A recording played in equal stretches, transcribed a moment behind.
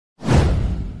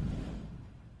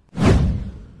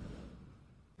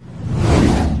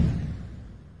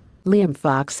Liam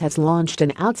Fox has launched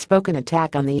an outspoken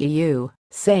attack on the EU,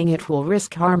 saying it will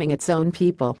risk harming its own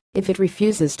people if it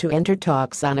refuses to enter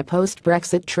talks on a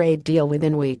post-Brexit trade deal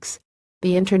within weeks.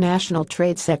 The International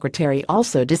Trade Secretary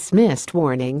also dismissed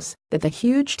warnings that the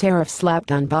huge tariff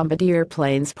slapped on Bombardier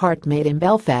planes part made in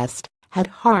Belfast had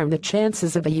harmed the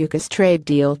chances of a UK's trade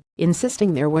deal,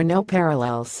 insisting there were no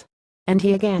parallels. And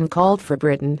he again called for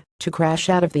Britain to crash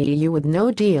out of the EU with no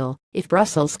deal if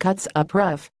Brussels cuts up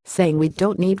rough, saying we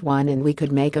don't need one and we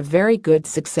could make a very good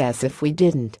success if we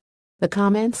didn't. The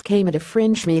comments came at a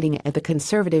fringe meeting at the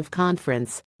Conservative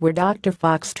Conference, where Dr.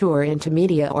 Fox tore into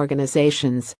media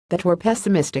organizations that were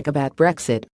pessimistic about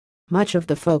Brexit. Much of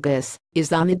the focus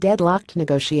is on the deadlocked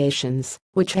negotiations,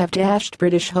 which have dashed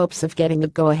British hopes of getting a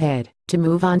go-ahead to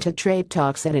move on to trade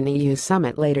talks at an EU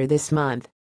summit later this month.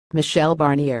 Michel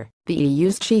Barnier, the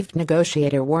EU's chief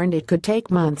negotiator, warned it could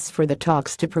take months for the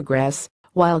talks to progress,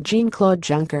 while Jean-Claude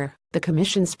Juncker, the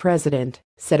Commission's president,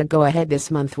 said a go-ahead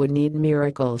this month would need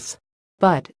miracles.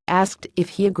 But, asked if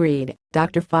he agreed,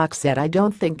 Dr. Fox said, "I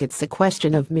don't think it's a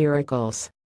question of miracles.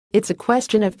 It's a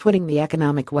question of putting the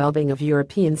economic well-being of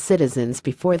European citizens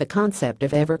before the concept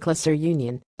of ever closer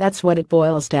union. That's what it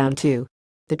boils down to."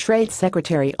 The Trade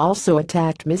Secretary also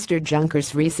attacked Mr.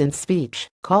 Juncker's recent speech,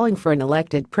 calling for an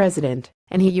elected president,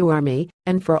 an EU army,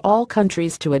 and for all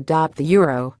countries to adopt the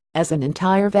euro, as an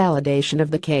entire validation of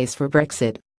the case for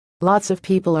Brexit. "Lots of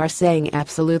people are saying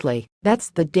absolutely, that's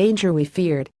the danger we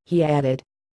feared," he added.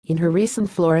 In her recent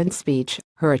Florence speech,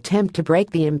 her attempt to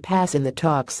break the impasse in the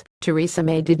talks, Theresa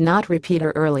May did not repeat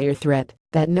her earlier threat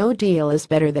that no deal is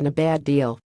better than a bad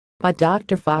deal. But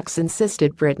Dr. Fox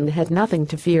insisted Britain had nothing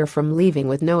to fear from leaving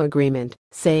with no agreement,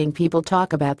 saying people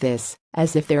talk about this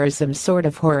as if there is some sort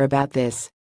of horror about this.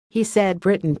 He said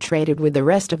Britain traded with the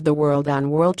rest of the world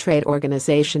on World Trade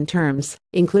Organization terms,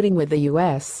 including with the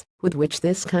US, with which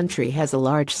this country has a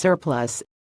large surplus.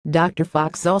 Dr.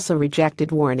 Fox also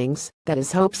rejected warnings that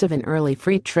his hopes of an early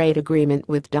free trade agreement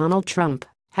with Donald Trump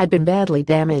had been badly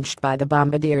damaged by the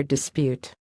Bombardier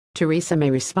dispute. Theresa May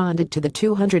responded to the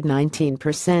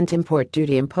 219% import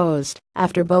duty imposed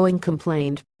after Boeing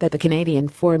complained that the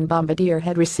Canadian-formed Bombardier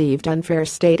had received unfair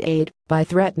state aid by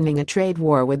threatening a trade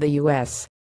war with the US.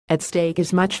 At stake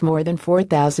is much more than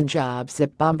 4,000 jobs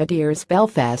at Bombardier's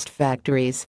Belfast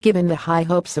factories, given the high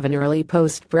hopes of an early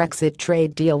post-Brexit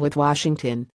trade deal with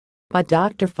Washington. But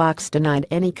Dr. Fox denied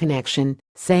any connection,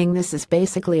 saying this is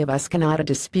basically a Buscanada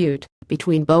dispute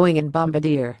between Boeing and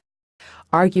Bombardier.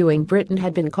 Arguing Britain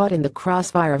had been caught in the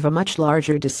crossfire of a much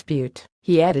larger dispute,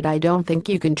 he added, "I don't think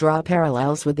you can draw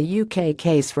parallels with the UK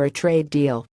case for a trade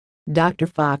deal." Dr.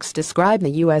 Fox described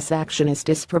the US action as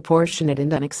disproportionate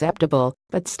and unacceptable,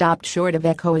 but stopped short of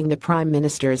echoing the Prime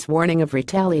Minister's warning of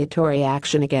retaliatory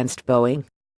action against Boeing.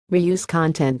 Reuse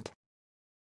content.